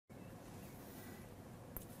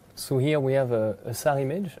So here we have a SAR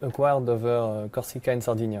image acquired over Corsica and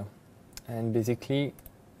Sardinia. And basically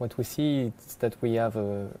what we see is that we have,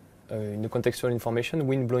 in the contextual information,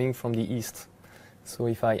 wind blowing from the east. So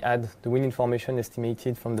if I add the wind information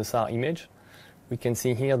estimated from the SAR image, we can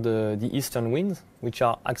see here the eastern winds, which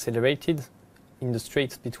are accelerated in the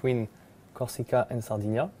straits between Corsica and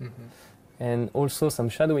Sardinia. And also some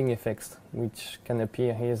shadowing effects, which can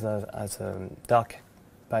appear here as dark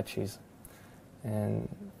patches. And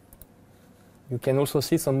you can also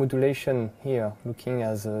see some modulation here, looking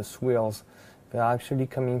as swirls. They are actually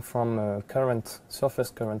coming from surface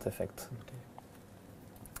current effect.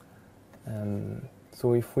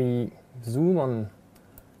 So if we zoom on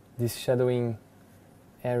these shadowing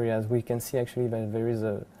areas, we can see actually that there is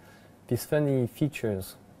these funny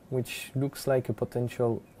features, which looks like a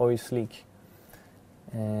potential oil slick.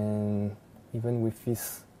 And even with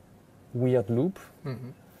this weird loop.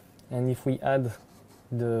 And if we add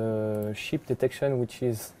the ship detection, which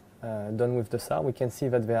is done with the SAR, we can see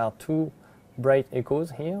that there are two bright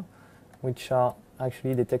echoes here, which are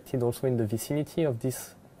actually detected also in the vicinity of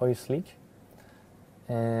this oil slick.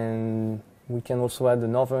 And we can also add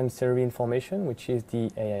another ancillary information, which is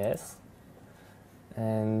the AIS.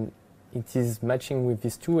 And it is matching with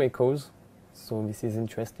these two echoes, so this is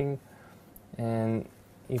interesting. And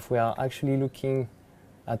if we are actually looking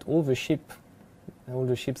at all the ships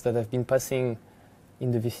that have been passing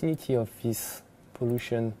in the vicinity of this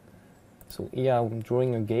pollution, so here I'm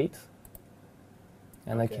drawing a gate,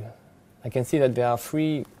 and I can see that there are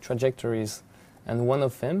three trajectories, and one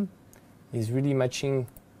of them is really matching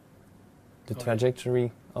the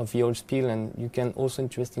trajectory of the oil spill, and you can also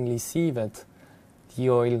interestingly see that the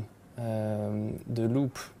oil, the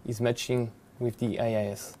loop is matching with the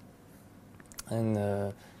AIS.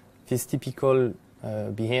 And this typical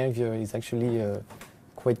behavior is actually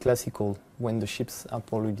quite classical when the ships are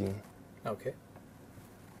polluting. Okay.